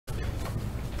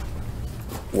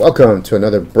Welcome to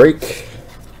another break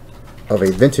of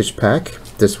a vintage pack.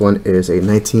 This one is a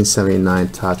 1979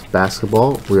 Topps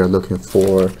basketball. We are looking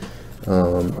for,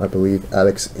 I believe,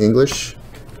 Alex English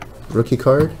rookie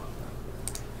card.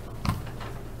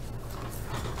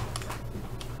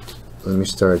 Let me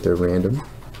start the random.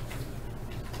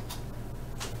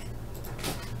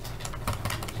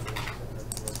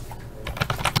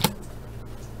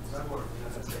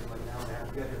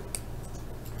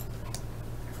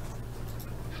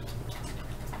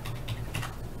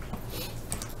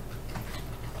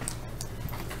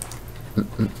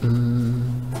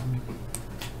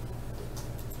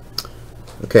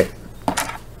 Okay,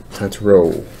 time to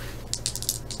roll.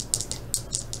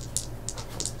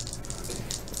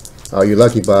 Oh, you're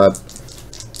lucky, Bob.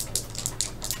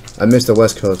 I missed the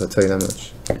West Coast, I'll tell you that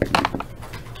much.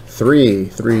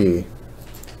 Three.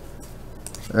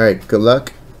 Alright, good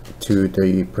luck to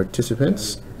the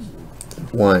participants.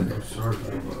 1,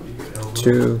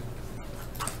 2,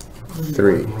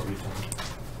 3.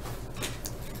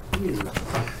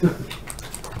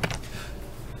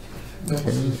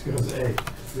 Okay.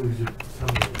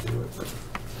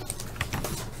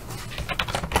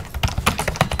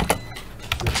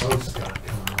 The post got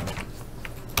coming out.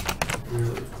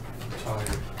 Really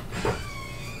tired.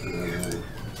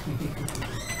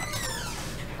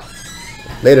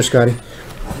 Later, Scotty.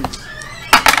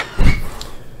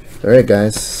 Alright,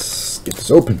 guys, get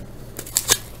this open.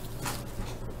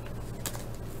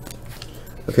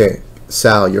 Okay,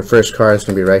 Sal, your first card is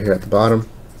going to be right here at the bottom.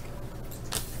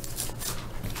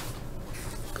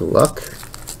 Good luck.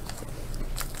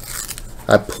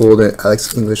 I pulled in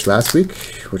Alex English last week,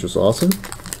 which was awesome.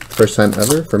 First time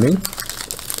ever for me.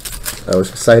 I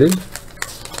was excited.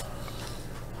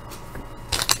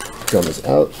 Drum this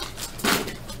out.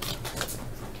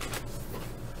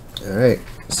 Alright,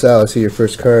 Sal, I see your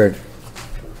first card.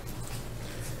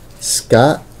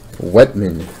 Scott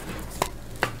Wetman.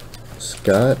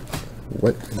 Scott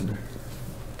Wetman.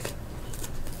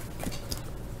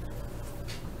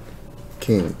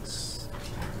 Kings.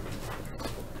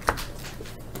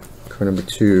 Card number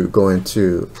 2 going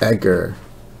to Edgar.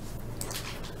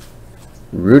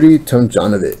 Rudy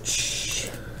Tomjanovich.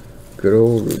 Good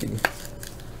old Rudy.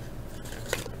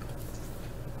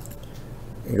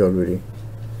 Here you go, Rudy.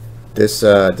 This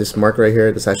mark right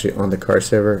here, that's actually on the card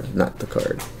saver, not the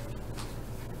card.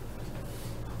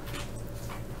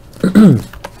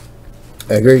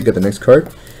 Edgar, you got the next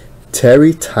card.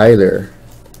 Terry Tyler.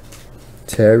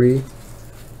 Terry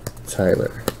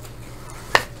Tyler.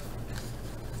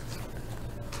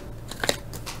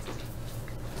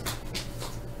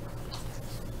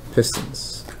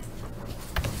 Pistons.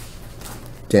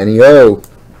 Danny O.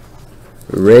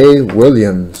 Ray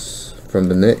Williams from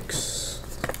the Knicks.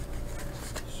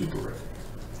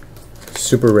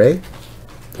 Super Ray?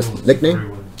 That's the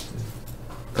nickname?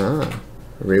 Ah,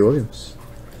 Ray Williams.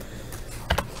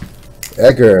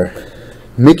 Edgar.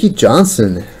 Mickey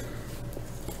Johnson.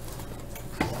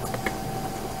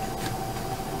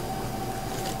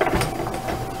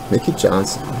 Mickey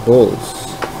Johnson. Bulls.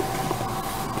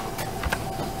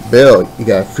 Bill, you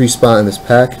got a free spot in this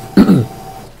pack.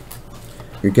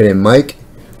 You're getting Mike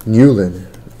Newlin.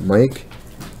 Mike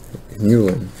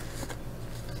Newlin.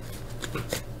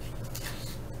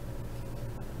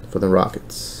 For the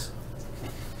Rockets.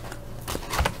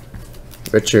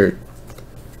 Richard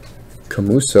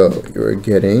Camuso, you're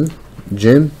getting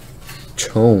Jim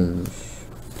Jones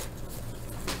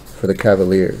for the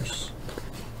Cavaliers.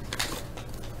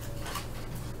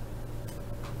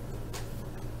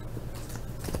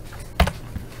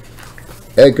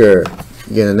 Edgar,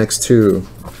 you get the next 2.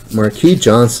 Marquis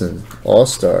Johnson,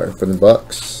 All-Star for the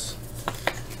Bucks.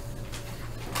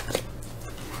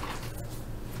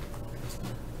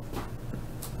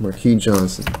 Marquis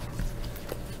Johnson.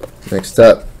 Next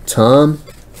up, Tom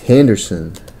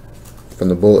Henderson from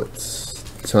the Bullets.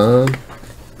 Tom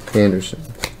Henderson.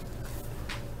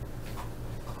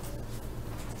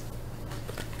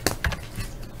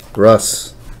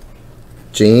 Russ.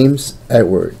 James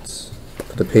Edwards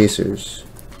for the Pacers.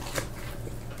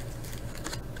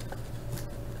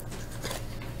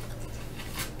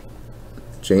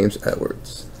 James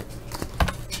Edwards.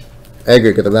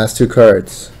 Edgar, got the last 2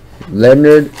 cards.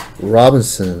 Leonard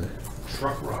Robinson.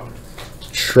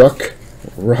 Truck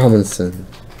Robinson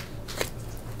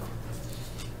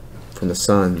from the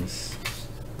Suns.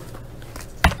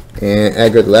 And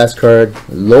Edgar, the last card.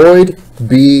 Lloyd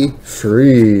B.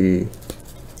 Free.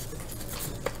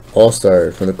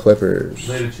 All-Star from the Clippers.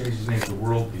 Later changed his name to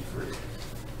World Be Free.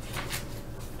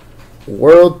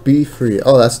 World Be Free.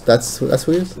 Oh, that's who he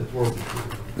is? That's World Be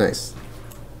Free. Nice.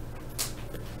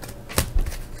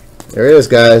 There it is,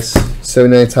 guys.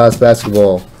 79 Topps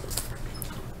basketball.